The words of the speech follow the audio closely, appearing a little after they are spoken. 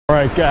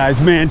right, guys,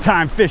 man,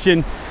 time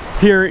fishing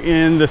here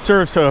in the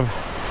surfs of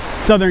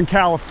Southern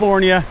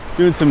California,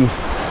 doing some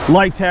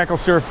light tackle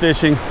surf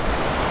fishing,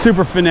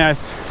 super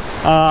finesse.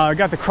 I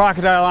got the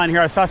crocodile on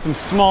here. I saw some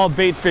small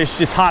bait fish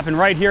just hopping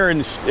right here in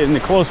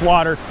the close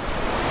water.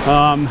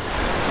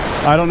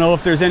 I don't know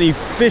if there's any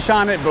fish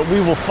on it, but we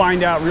will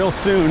find out real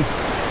soon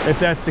if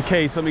that's the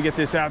case. Let me get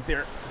this out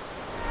there.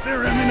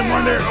 There, I'm in the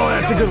one there. Oh,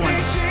 that's a good one.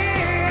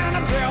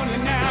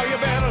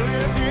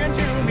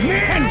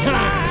 Man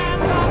time.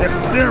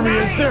 There he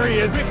is, there he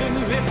is.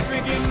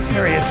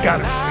 There he is, got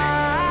him.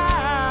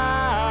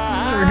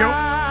 There we go.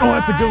 Oh,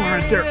 that's a good one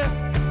right there.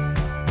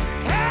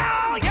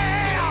 Hell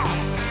yeah!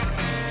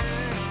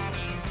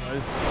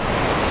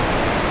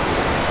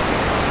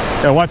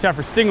 Yeah, watch out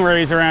for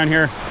stingrays around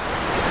here.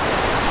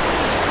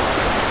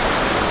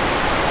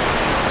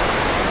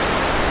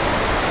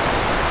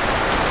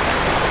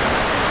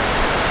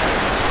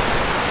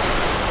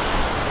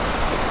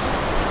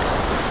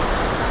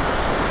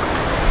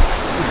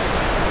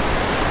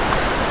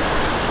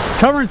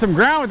 Covering some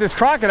ground with this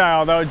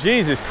crocodile though.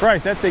 Jesus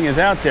Christ, that thing is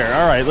out there.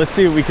 All right, let's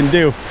see what we can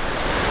do.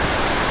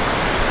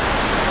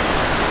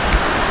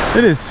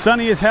 It is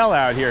sunny as hell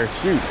out here.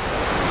 Shoot.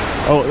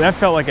 Oh, that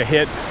felt like a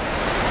hit.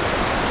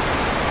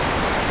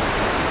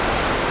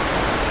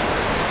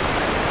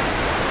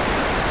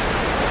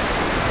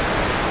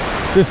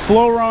 Just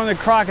slow rowing the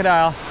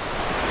crocodile.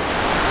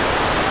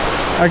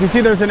 I can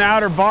see there's an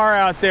outer bar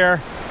out there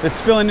that's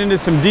spilling into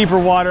some deeper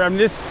water. I mean,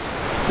 this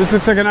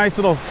looks like a nice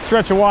little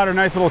stretch of water,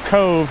 nice little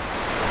cove.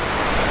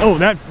 Oh,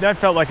 that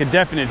felt like a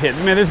definite hit.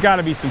 Man, there's got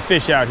to be some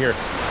fish out here.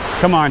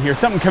 Come on here,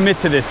 something commit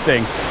to this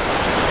thing.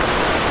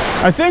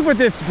 I think with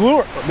this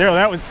lure, there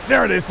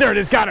it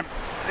is, got him.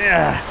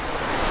 Yeah.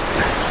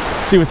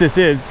 Let's see what this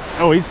is.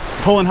 Oh, he's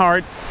pulling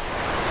hard.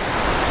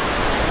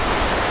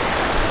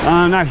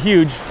 Not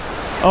huge.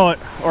 Oh,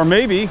 or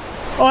maybe.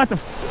 Oh,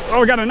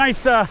 we got a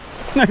nice,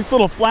 nice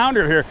little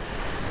flounder here.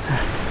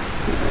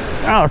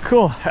 Oh,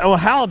 cool. Oh, a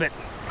halibut.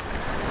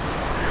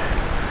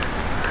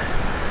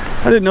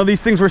 I didn't know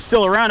these things were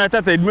still around. I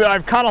thought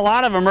I've caught a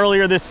lot of them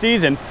earlier this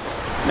season.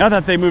 I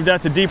thought they moved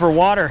out to deeper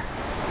water.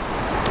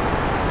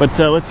 But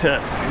let's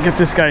get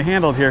this guy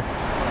handled here.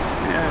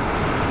 Yeah.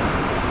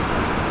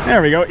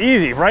 There we go,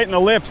 easy, right in the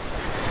lips.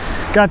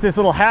 Got this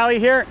little Hallie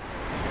here.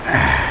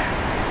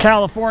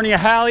 California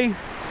Hallie,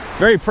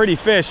 very pretty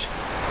fish.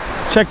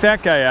 Check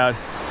that guy out.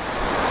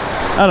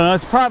 I don't know,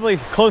 it's probably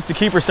close to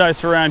keeper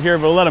size for around here,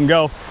 but we'll let him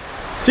go.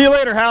 See you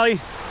later, Hallie.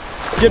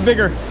 Get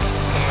bigger.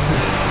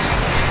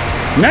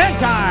 Man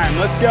time,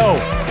 let's go.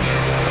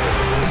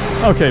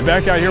 Okay,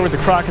 back out here with the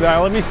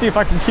crocodile. Let me see if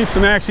I can keep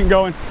some action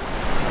going.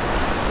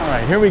 All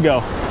right, here we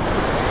go.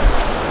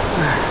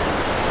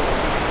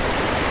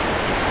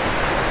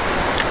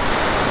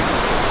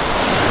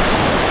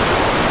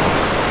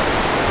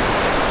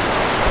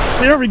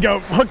 There we go,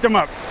 hooked him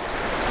up.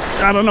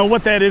 I don't know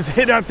what that is,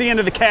 hit out the end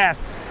of the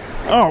cast.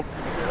 Oh,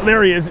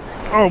 there he is.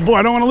 Oh boy,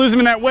 I don't want to lose him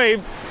in that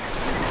wave.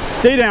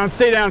 Stay down,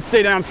 stay down,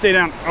 stay down, stay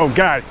down. Oh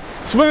God.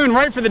 Swimming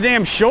right for the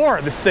damn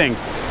shore, this thing.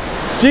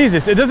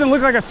 Jesus, it doesn't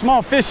look like a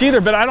small fish either,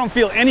 but I don't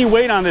feel any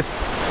weight on this.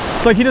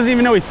 It's like he doesn't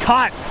even know he's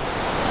caught.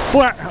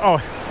 What? Oh,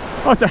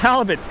 it's a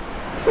halibut.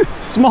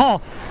 It's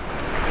small.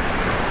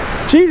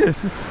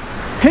 Jesus,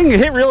 he can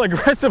hit real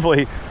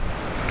aggressively.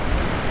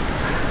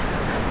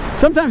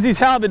 Sometimes these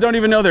halibut don't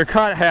even know they're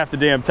caught half the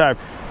damn time.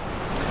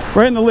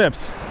 Right in the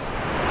lips.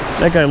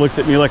 That guy looks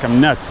at me like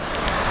I'm nuts.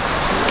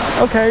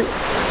 Okay.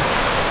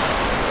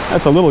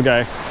 That's a little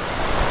guy.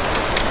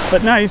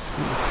 But nice,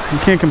 you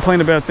can't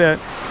complain about that.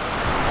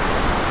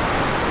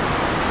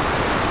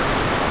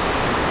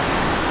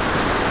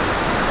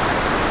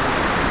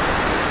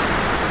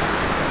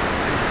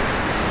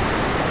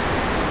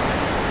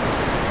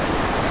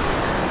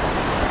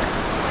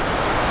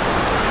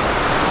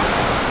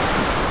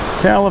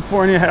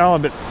 California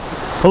halibut.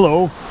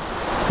 Hello.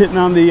 Hitting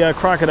on the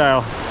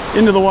crocodile.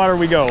 Into the water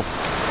we go.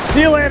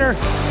 See you later. All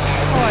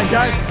right,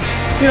 guys.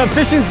 You know,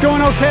 fishing's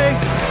going okay.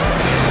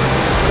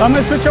 I'm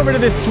going to switch over to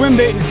this swim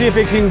bait and see if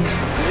we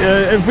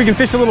can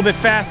fish a little bit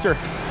faster.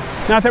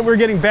 Not that we're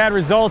getting bad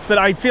results, but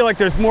I feel like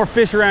there's more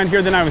fish around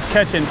here than I was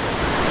catching.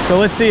 So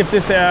let's see if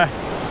this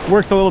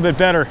works a little bit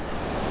better.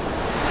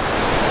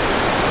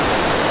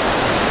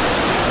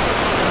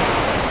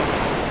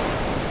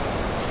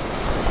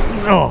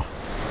 Oh.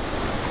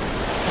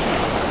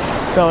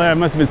 Felt like I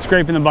must have been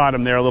scraping the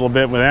bottom there a little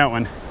bit with that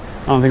one.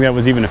 I don't think that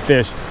was even a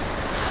fish.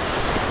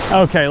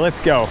 Okay,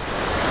 let's go.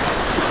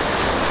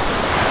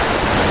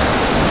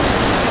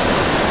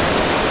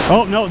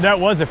 Oh, no, that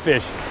was a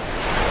fish.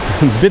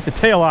 Bit the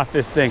tail off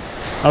this thing.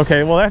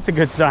 Okay, well, that's a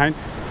good sign.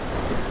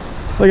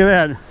 Look at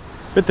that.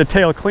 Bit the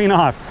tail clean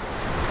off.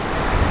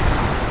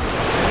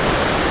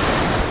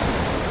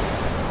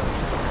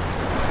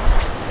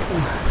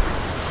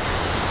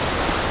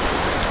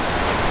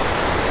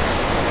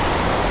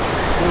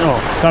 Oh,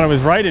 thought I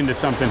was right into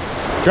something.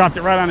 Dropped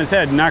it right on his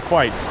head, not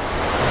quite.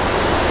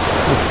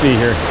 Let's see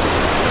here.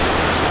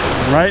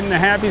 Right in the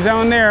happy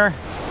zone there.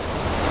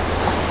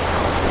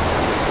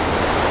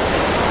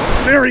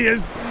 There he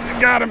is.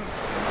 Got him.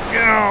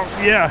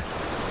 Oh, yeah.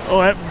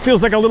 Oh, that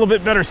feels like a little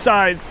bit better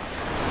size.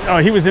 Oh,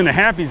 he was in the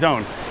happy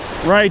zone.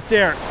 Right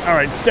there. All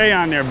right, stay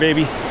on there,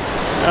 baby.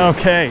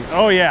 Okay.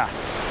 Oh, yeah.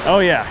 Oh,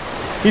 yeah.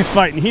 He's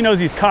fighting. He knows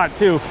he's caught,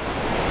 too.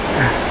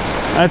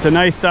 That's a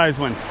nice size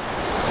one.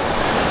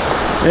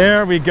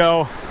 There we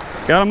go.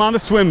 Got him on the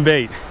swim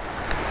bait.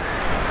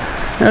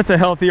 That's a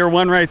healthier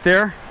one right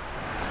there.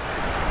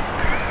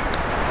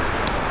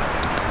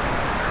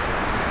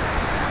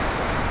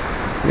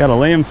 You gotta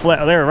lay him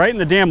flat there, right in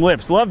the damn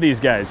lips. Love these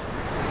guys.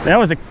 That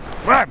was a,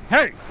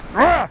 hey,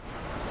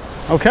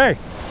 okay.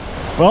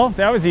 Well,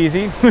 that was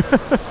easy. He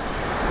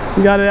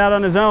got it out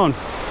on his own.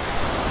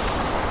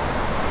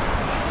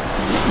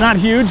 Not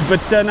huge,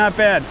 but not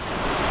bad.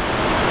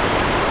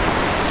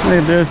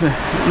 There's a,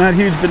 not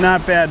huge, but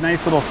not bad.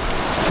 Nice little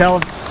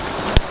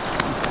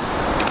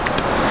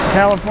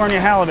California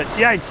halibut.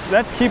 Yikes,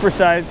 that's keeper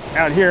size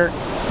out here.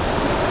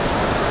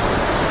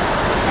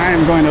 I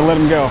am going to let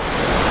him go.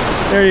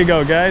 There you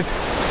go, guys.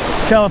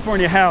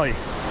 California halie.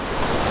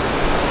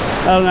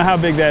 I don't know how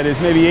big that is,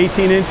 maybe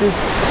 18 inches.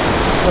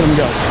 Let him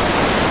go.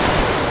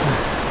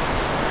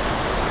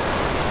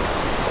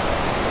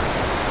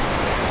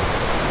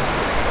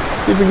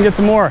 See if we can get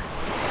some more.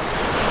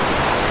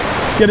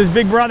 Let's get his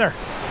big brother.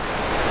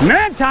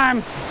 Man time!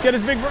 Let's get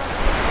his big brother.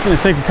 I'm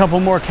gonna take a couple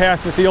more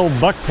casts with the old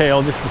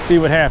bucktail just to see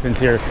what happens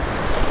here.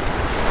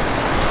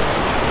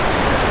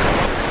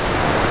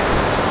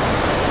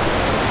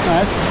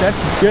 Oh,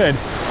 that's good.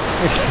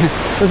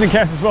 It doesn't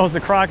cast as well as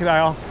the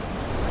Crocodile.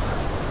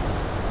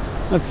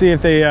 Let's see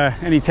if they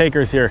any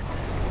takers here.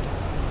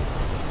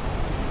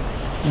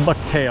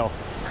 Bucktail.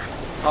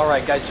 All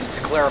right, guys, just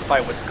to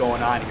clarify what's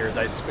going on here is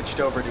I switched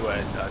over to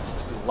a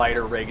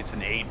lighter rig. It's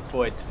an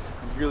 8-foot,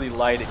 really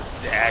light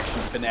action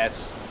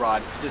finesse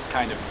rod, this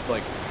kind of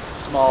like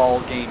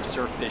small game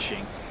surf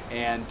fishing.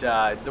 And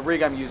the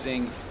rig I'm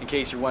using, in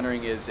case you're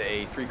wondering, is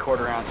a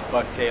 3/4 ounce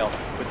bucktail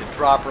with a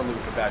dropper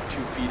loop about 2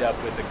 feet up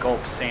with a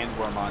Gulp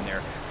sandworm on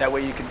there. That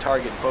way you can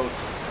target both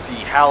the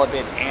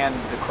halibut and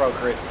the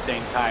croaker at the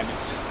same time.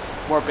 It's just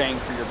more bang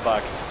for your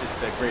buck. It's just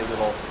a great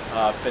little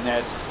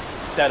finesse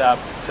setup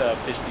to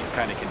fish these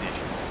kind of conditions.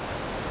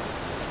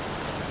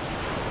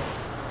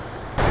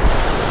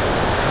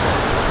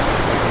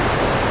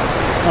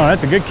 Oh,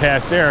 that's a good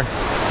cast there.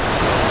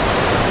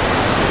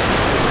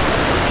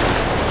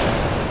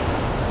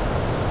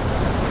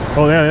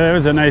 Oh, that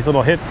was a nice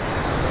little hit.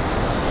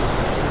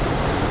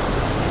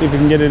 See if we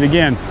can get it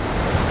again.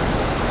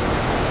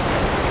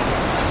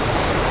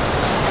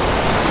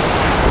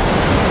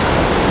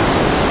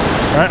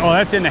 All right, oh,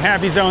 that's in the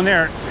happy zone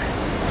there.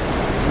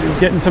 He's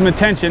getting some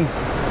attention,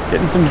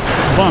 getting some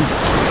bumps.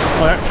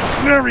 Oh,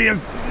 there he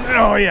is.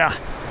 Oh, yeah.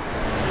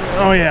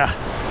 Oh, yeah.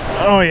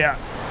 Oh, yeah.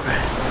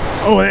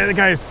 Oh, the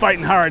guy is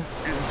fighting hard.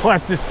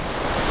 Plus, this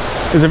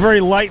is a very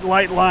light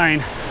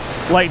line,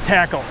 light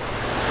tackle.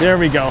 There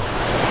we go.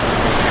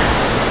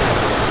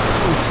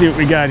 Let's see what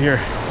we got here.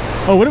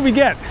 Oh, what did we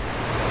get?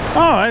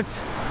 Oh, it's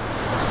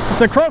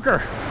a croaker.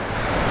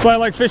 That's why I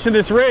like fishing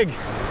this rig.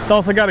 It's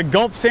also got a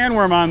Gulp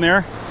sandworm on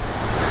there.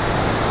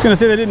 I was gonna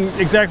say they didn't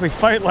exactly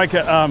fight like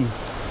a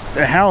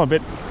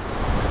halibut.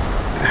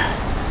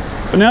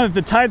 But now that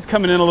the tide's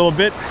coming in a little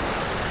bit,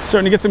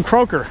 starting to get some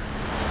croaker.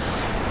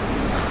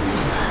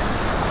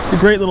 It's a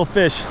great little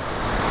fish.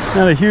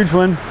 Not a huge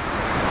one.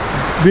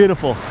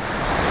 Beautiful.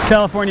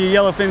 California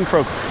yellowfin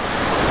croaker.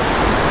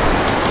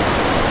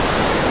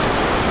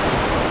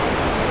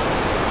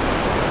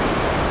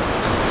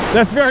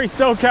 That's very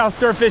SoCal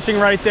surf fishing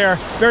right there.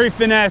 Very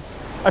finesse.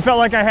 I felt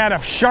like I had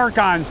a shark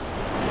on.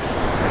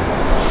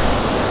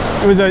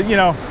 It was a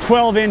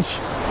 12-inch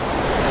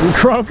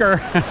croaker,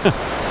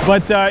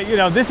 but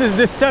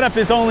this setup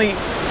is only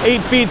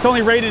 8 feet. It's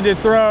only rated to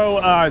throw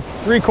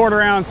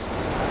 3/4 ounce.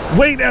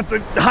 Wait at the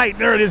height.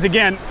 There it is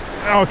again.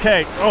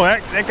 Okay. Oh,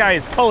 that guy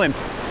is pulling.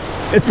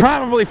 It's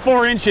probably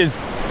 4 inches,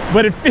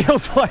 but it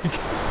feels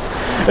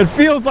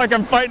like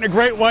I'm fighting a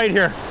great white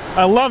here.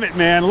 I love it,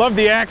 man. Love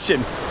the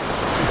action.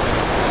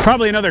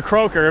 Probably another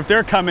croaker. If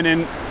they're coming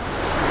in,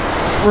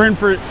 we're in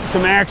for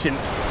some action.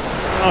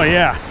 Oh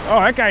yeah. Oh,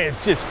 that guy is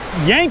just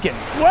yanking.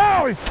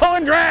 Whoa, he's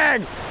pulling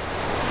drag.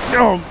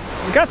 Oh,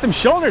 got some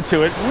shoulder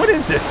to it. What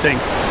is this thing?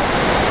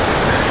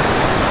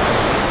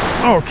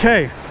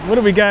 Okay, what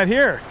do we got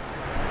here?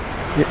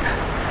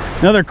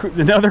 Another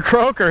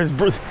croaker, his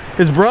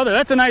brother.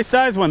 That's a nice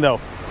size one though.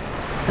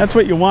 That's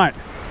what you want.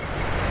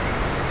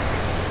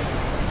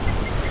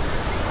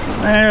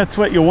 That's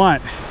what you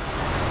want.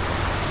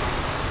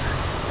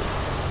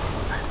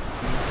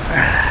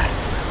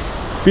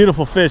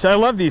 Beautiful fish. I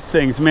love these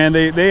things, man.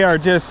 They're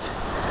just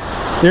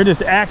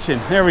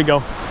action. There we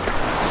go.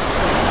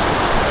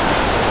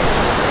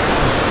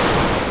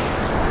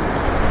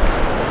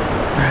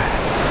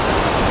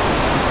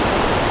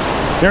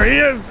 There he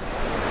is.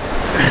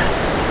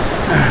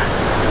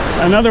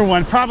 Another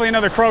one, probably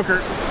another croaker.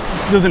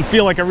 Doesn't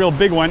feel like a real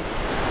big one.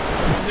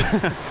 It's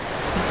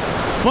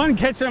fun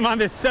catching them on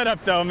this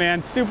setup though,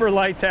 man. Super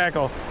light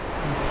tackle.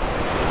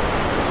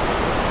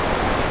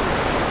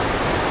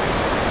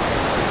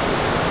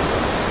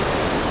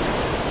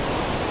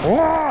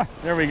 Oh,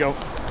 there we go.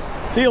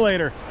 See you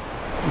later.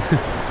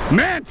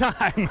 Man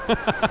time.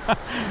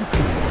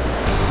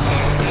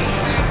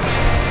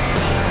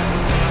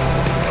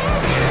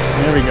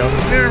 There we go.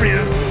 There he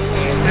is.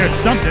 There's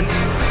something.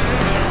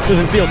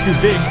 Doesn't feel too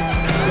big.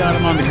 Got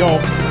him on the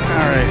Gulp.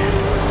 All right.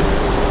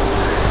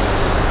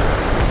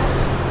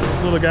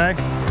 This little guy.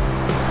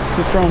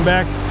 Just throw him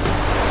back.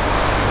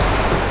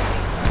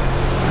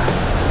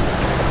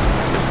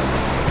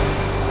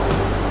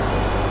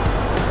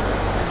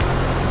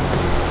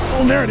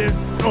 Oh, there it is.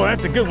 Oh,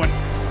 that's a good one.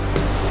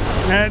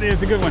 That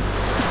is a good one.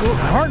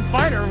 Hard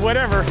fighter,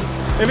 whatever.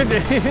 If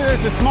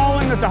it's a small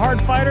one that's a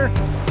hard fighter,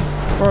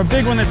 or a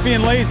big one that's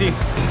being lazy,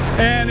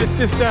 and it's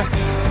just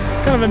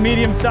kind of a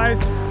medium size,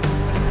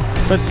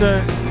 but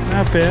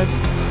not bad.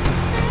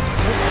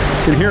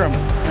 You can hear them.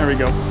 There we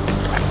go.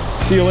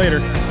 See you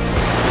later.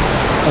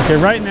 Okay,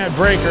 right in that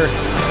breaker,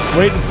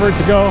 waiting for it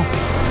to go.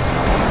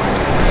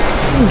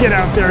 Get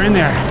out there in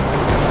there.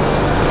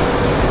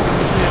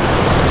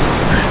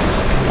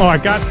 Oh, I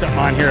got something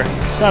on here.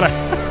 I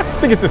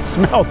think it's a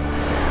smelt.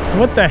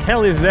 What the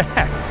hell is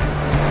that?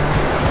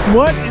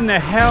 What in the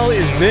hell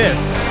is this?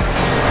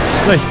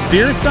 Did I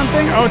spear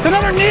something? Oh, it's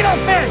another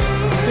needlefish!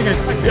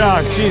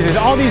 Oh, Jesus.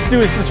 All these do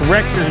is just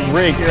wreck your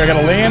rig. Here, I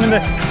gotta lay them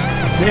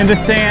in the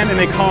sand and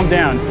they calm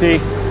down. See?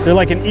 They're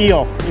like an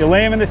eel. You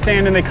lay them in the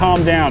sand and they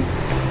calm down.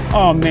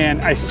 Oh, man.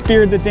 I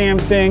speared the damn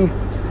thing.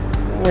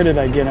 Where did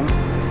I get him?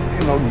 A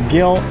little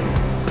gill.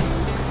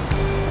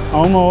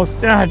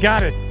 Almost. Ah, I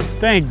got it.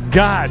 Thank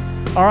God.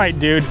 All right,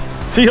 dude.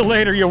 See you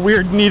later, you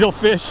weird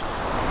needlefish.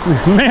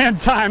 Man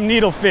time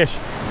needlefish.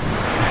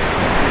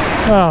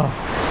 Oh.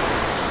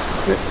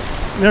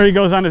 There he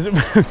goes on his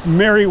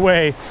merry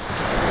way.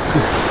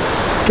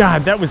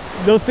 God,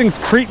 those things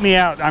creep me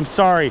out. I'm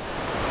sorry.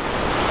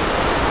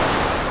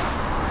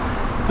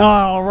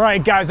 All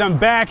right, guys, I'm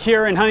back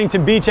here in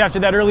Huntington Beach after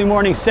that early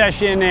morning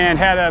session and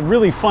had a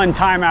really fun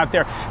time out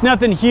there.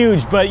 Nothing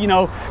huge, but, you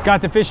know, got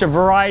to fish a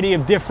variety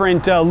of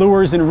different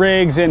lures and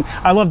rigs, and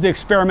I love to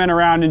experiment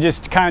around and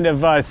just kind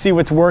of see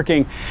what's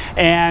working.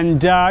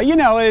 And, you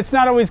know, it's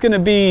not always going to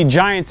be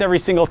giants every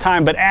single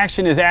time, but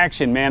action is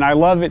action, man. I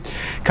love it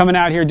coming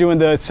out here doing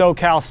the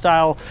Socal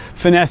style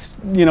finesse,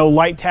 you know,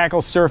 light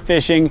tackle surf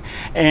fishing.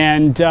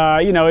 And,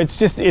 you know,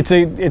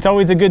 it's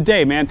always a good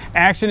day, man.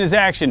 Action is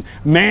action.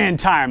 Man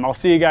time. I'll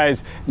see you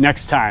guys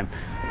next time.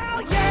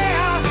 Oh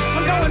yeah,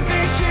 I'm going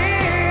fishing.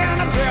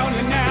 I'm telling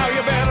you now,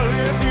 you better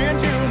listen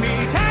to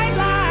me. Tight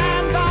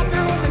lines all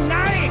through the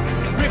night,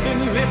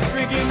 ripping lips,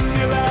 rigging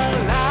you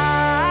alive.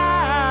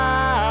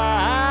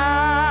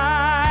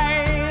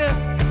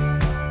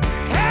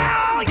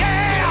 Hell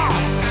yeah!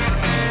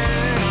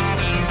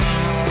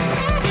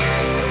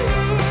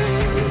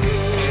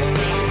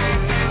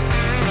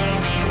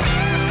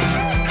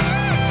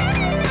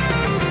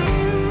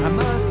 I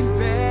must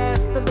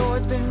confess, the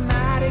Lord's been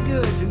mighty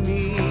good to me.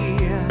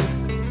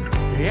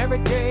 Every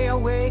day I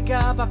wake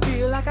up, I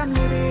feel like I'm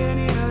living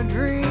in a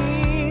dream.